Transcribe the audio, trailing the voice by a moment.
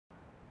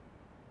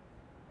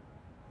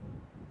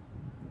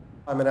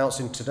I'm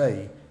announcing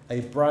today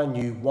a brand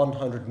new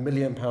 £100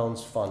 million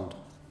fund.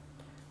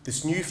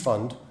 This new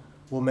fund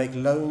will make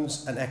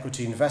loans and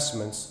equity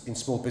investments in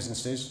small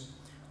businesses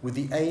with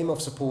the aim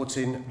of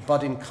supporting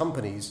budding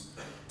companies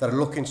that are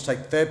looking to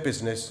take their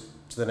business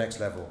to the next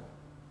level.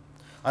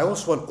 I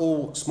also want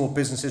all small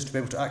businesses to be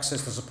able to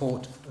access the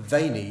support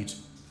they need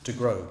to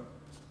grow.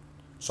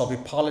 So I'll be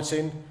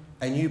piloting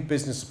a new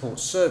business support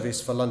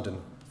service for London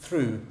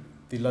through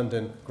the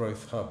London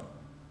Growth Hub.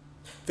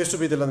 This will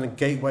be the London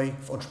gateway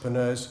for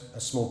entrepreneurs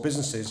and small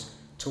businesses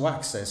to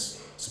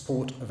access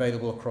support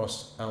available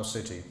across our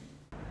city.